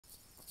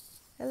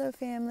Hello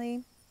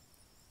family,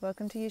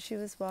 welcome to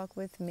Yeshua's Walk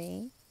with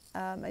me.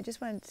 I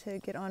just wanted to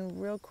get on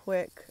real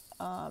quick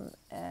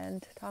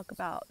and talk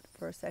about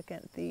for a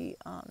second the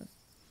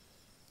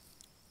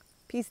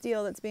peace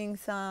deal that's being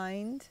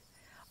signed.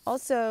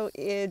 Also,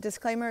 a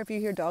disclaimer, if you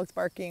hear dogs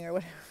barking or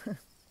whatever,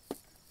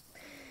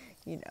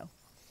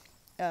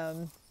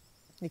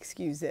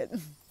 excuse it.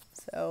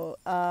 So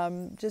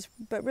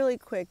but really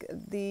quick,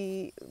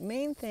 the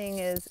main thing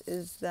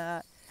is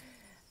that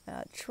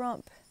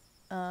Trump,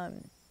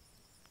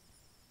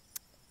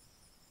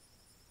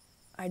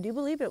 I do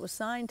believe it was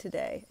signed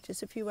today,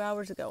 just a few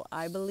hours ago.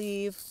 I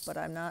believe, but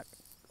I'm not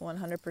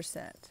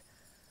 100%.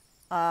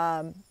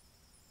 The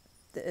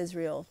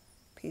Israel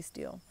peace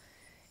deal.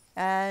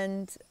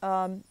 And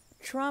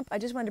Trump, I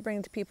just wanted to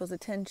bring to people's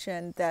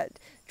attention that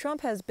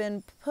Trump has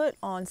been put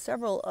on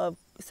several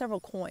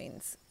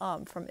coins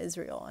from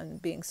Israel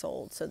and being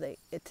sold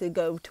to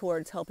go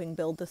towards helping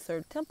build the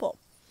third temple.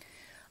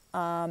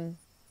 And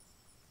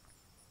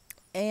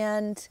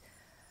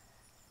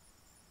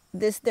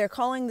they're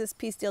calling this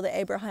peace deal the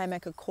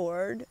Abrahamic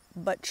Accord,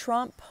 but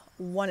Trump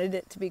wanted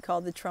it to be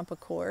called the Trump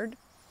Accord.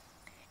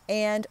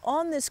 And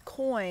on this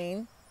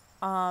coin,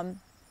 there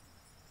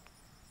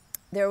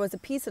was a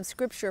piece of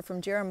scripture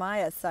from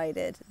Jeremiah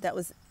cited that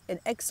was an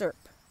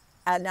excerpt,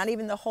 not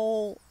even the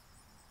whole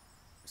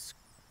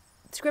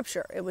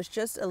scripture. It was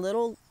just a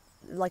little,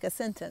 like a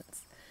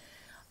sentence.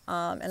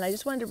 And I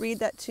just wanted to read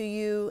that to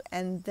you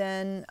and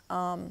then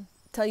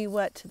tell you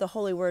what the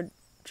Holy Word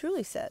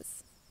truly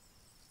says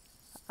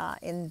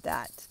in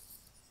that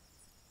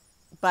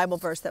Bible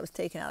verse that was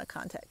taken out of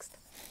context.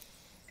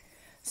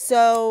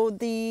 So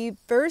the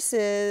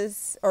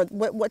verses, or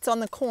what's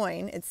on the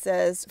coin, it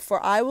says, "For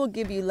I will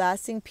give you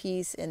lasting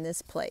peace in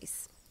this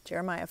place."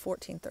 Jeremiah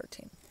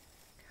 14:13.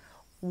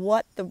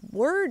 What the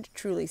word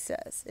truly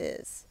says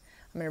is,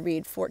 I'm going to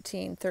read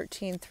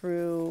 14:13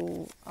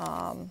 through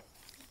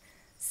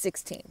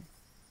 16.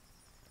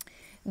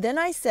 "Then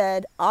I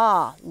said,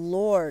 Ah,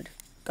 Lord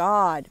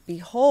God,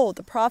 behold,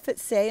 the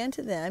prophets say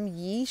unto them,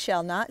 Ye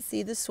shall not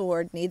see the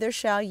sword, neither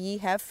shall ye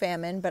have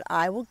famine, but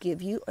I will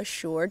give you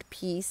assured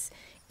peace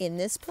in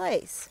this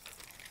place.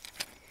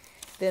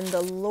 Then the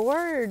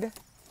Lord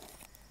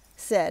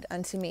said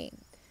unto me,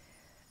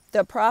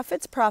 The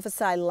prophets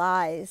prophesy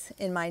lies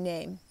in my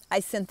name.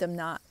 I sent them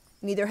not,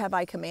 neither have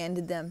I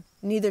commanded them,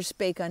 neither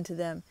spake unto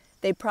them.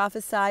 They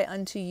prophesy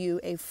unto you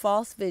a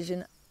false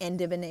vision and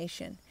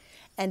divination,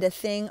 and a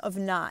thing of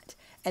naught,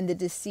 and the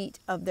deceit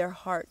of their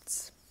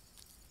hearts.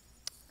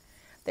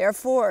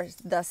 Therefore,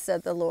 thus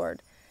said the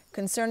Lord,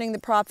 concerning the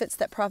prophets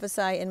that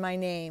prophesy in my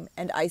name,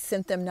 and I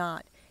sent them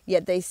not,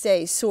 yet they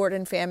say, Sword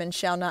and famine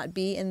shall not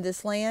be in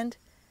this land.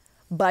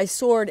 By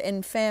sword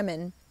and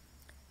famine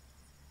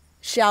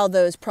shall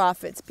those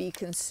prophets be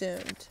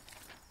consumed.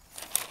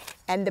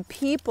 And the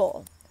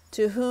people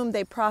to whom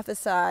thy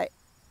prophesy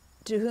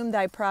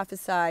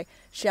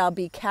shall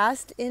be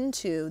cast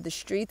into the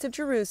streets of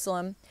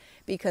Jerusalem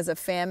because of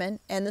famine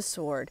and the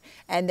sword,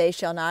 and they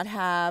shall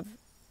have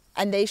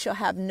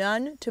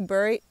none to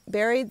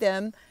bury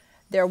them,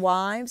 their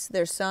wives,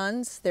 their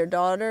sons, their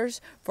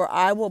daughters, for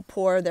I will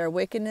pour their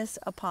wickedness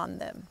upon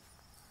them."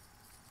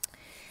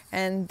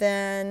 And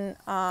then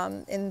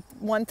in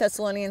 1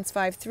 Thessalonians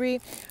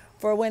 5:3,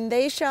 "For when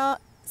they shall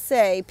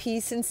say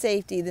peace and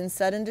safety, then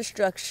sudden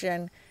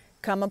destruction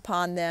come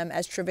upon them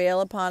as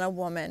travail upon a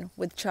woman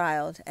with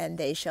child, and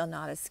they shall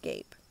not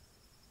escape."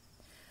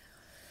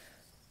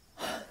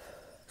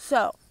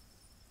 So,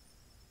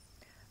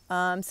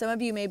 some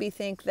of you maybe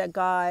think that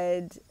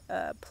God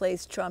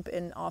placed Trump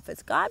in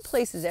office. God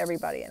places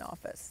everybody in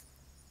office.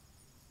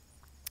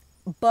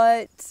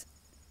 But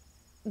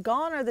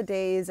gone are the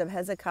days of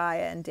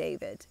Hezekiah and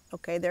David.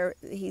 Okay,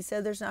 he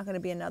said there's not going to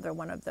be another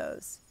one of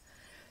those.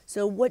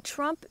 So what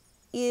Trump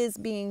is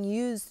being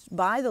used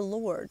by the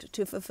Lord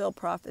to fulfill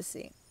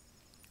prophecy.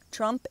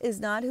 Trump is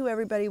not who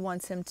everybody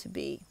wants him to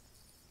be.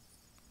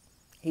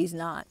 He's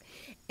not.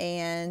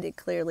 And it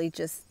clearly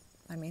just,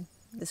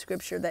 the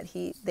scripture that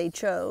they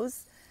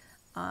chose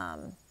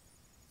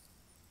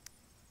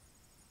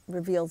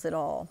reveals it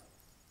all,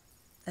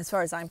 as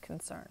far as I'm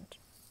concerned.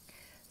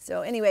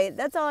 So anyway,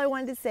 that's all I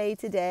wanted to say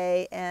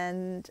today,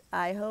 and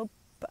I hope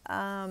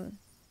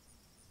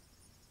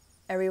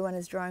everyone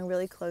is drawing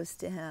really close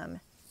to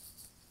Him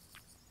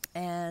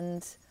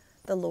and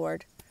the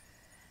Lord.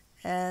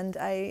 And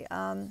I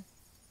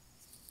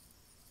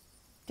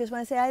just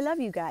want to say I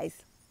love you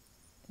guys.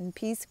 And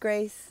peace,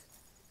 grace,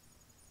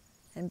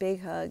 and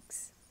big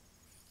hugs.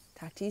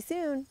 Talk to you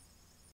soon.